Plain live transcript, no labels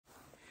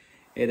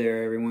Hey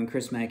there everyone,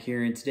 Chris Mack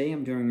here, and today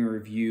I'm doing a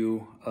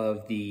review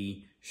of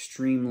the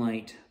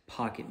Streamlight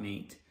Pocket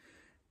Mate.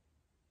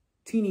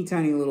 Teeny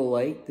tiny little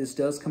light. This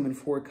does come in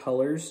 4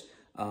 colors,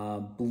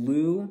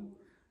 blue,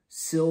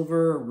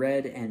 silver,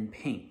 red, and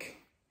pink.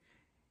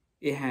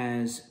 It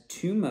has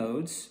 2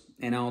 modes,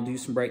 and I'll do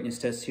some brightness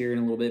tests here in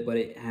a little bit, but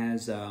it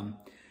has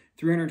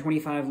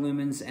 325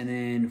 lumens and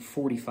then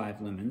 45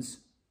 lumens.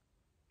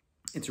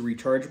 It's a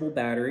rechargeable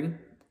battery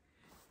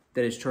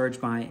that is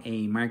charged by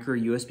a micro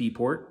USB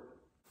port.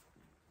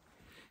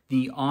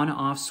 The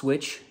on-off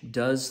switch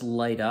does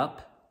light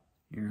up.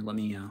 Here, let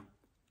me,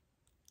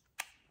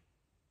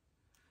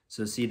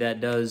 so see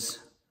that does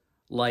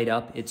light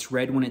up. It's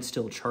red when it's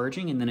still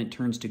charging, and then it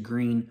turns to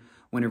green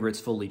whenever it's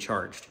fully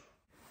charged.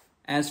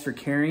 As for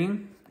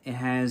carrying, it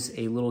has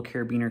a little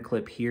carabiner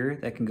clip here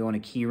that can go in a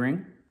key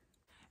ring.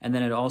 And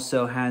then it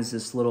also has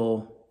this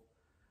little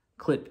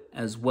clip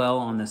as well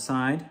on the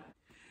side.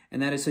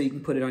 And that is so you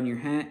can put it on your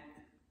hat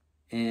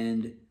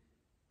and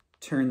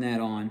turn that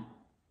on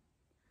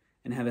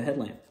and have a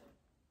headlamp.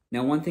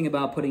 Now, one thing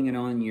about putting it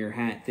on your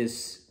hat,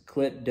 this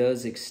clip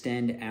does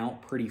extend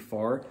out pretty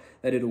far,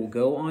 that it will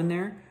go on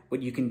there,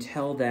 but you can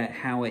tell that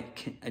how it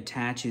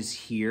attaches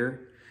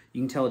here,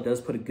 you can tell it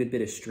does put a good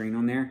bit of strain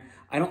on there.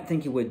 I don't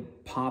think it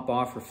would pop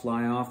off or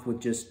fly off with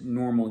just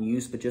normal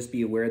use, but just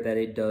be aware that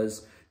it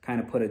does kind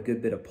of put a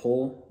good bit of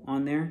pull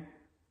on there.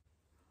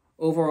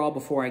 Overall,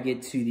 before I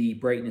get to the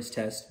brightness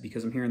test,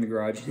 because I'm here in the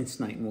garage and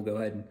it's night, and we'll go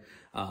ahead and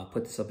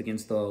put this up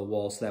against the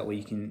wall so that way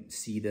you can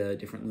see the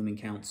different lumen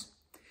counts.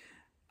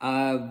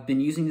 I've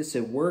been using this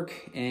at work,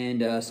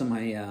 and some of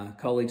my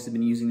colleagues have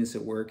been using this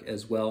at work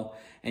as well,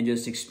 and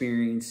just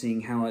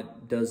experiencing how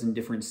it does in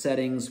different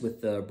settings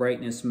with the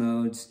brightness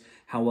modes,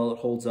 how well it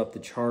holds up the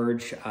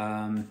charge.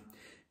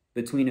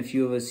 Between a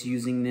few of us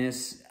using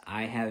this,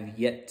 I have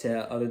yet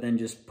to, other than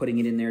just putting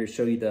it in there to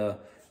show you the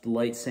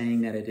light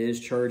saying that it is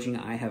charging,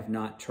 I have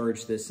not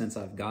charged this since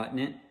I've gotten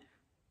it.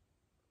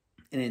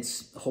 And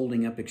it's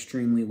holding up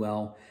extremely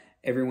well.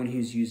 Everyone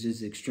who's used it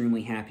is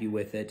extremely happy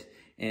with it.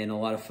 And a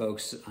lot of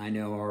folks I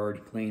know are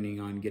already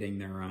planning on getting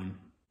their own.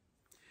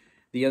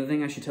 The other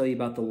thing I should tell you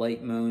about the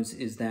light modes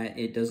is that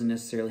it doesn't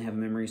necessarily have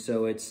memory.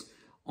 So it's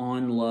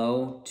on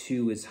low,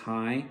 2 is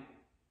high.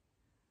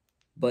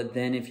 But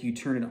then if you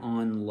turn it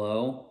on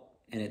low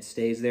and it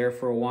stays there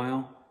for a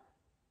while,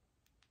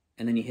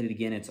 and then you hit it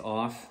again, it's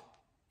off.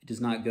 It does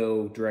not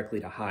go directly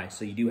to high.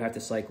 So you do have to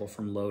cycle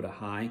from low to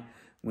high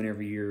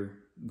whenever you're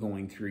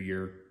going through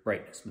your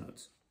brightness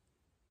modes.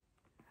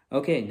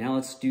 Okay, now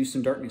let's do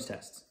some darkness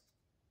tests.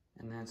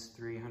 And that's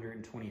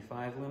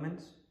 325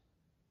 lumens.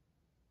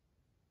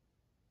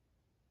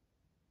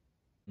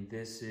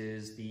 This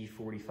is the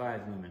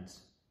 45 lumens.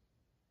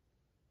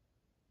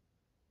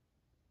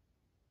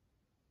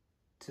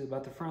 To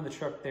about the front of the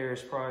truck there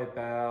is probably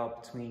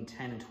about between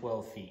 10 and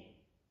 12 feet.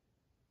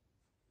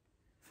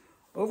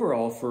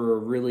 Overall, for a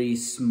really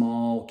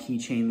small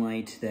keychain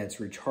light that's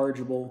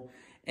rechargeable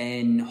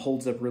and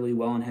holds up really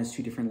well and has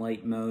 2 different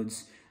light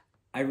modes,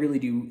 I really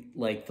do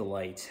like the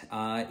light.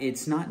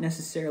 It's not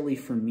necessarily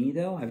for me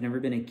though. I've never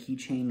been a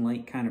keychain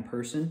light kind of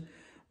person,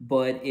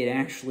 but it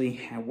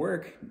actually at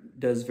work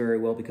does very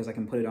well because I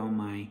can put it on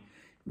my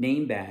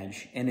name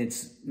badge and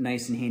it's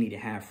nice and handy to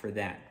have for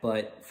that.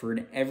 But for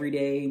an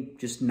everyday,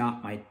 just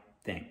not my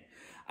thing.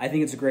 I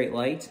think it's a great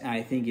light.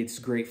 I think it's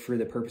great for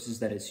the purposes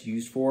that it's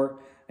used for.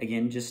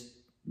 Again, just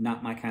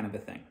not my kind of a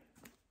thing.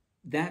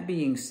 That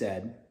being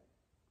said,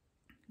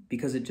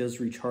 because it does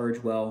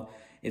recharge well,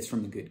 it's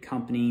from a good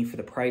company. For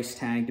the price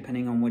tag,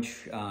 depending on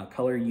which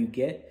color you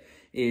get,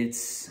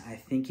 I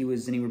think it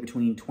was anywhere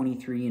between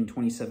 $23 and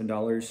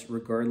 $27.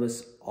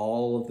 Regardless,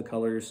 all of the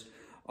colors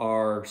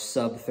are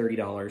sub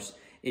 $30.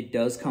 It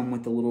does come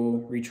with a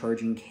little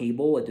recharging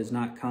cable. It does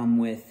not come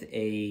with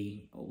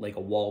a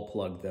wall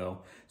plug though.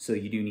 So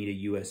you do need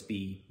a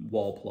USB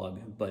wall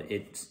plug, but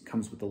it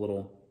comes with a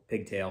little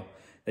pigtail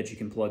that you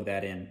can plug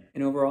that in.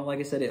 And overall, like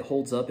I said, it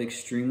holds up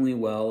extremely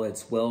well.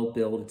 It's well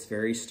built, it's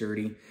very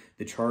sturdy.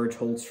 The charge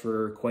holds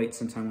for quite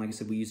some time. Like I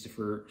said, we used it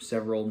for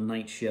several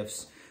night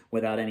shifts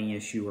without any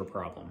issue or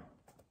problem.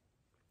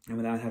 And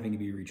without having to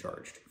be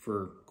recharged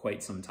for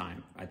quite some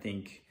time. I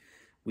think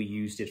we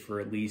used it for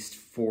at least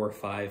 4 or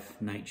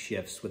 5 night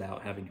shifts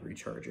without having to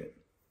recharge it.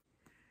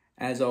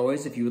 As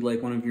always, if you would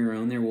like one of your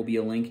own, there will be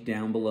a link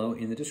down below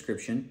in the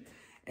description.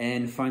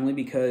 And finally,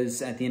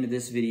 because at the end of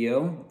this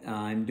video,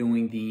 I'm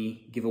doing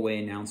the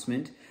giveaway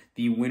announcement,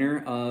 the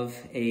winner of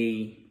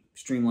a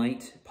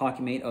Streamlight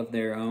Pocket Mate of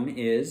their own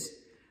is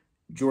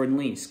Jordan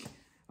Leask.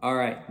 All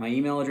right, my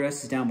email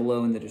address is down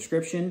below in the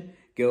description.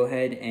 Go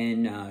ahead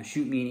and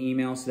shoot me an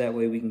email so that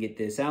way we can get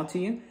this out to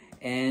you.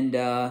 And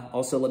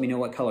also let me know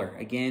what color.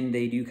 Again,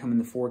 they do come in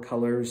the 4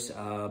 colors,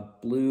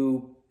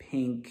 blue,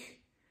 pink,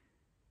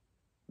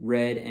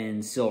 red,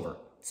 and silver.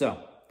 So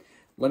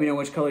let me know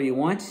which color you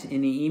want in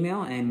the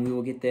email, and we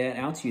will get that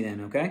out to you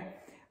then, okay?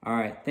 All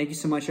right, thank you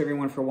so much,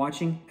 everyone, for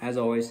watching. As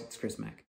always, it's Chris Mack.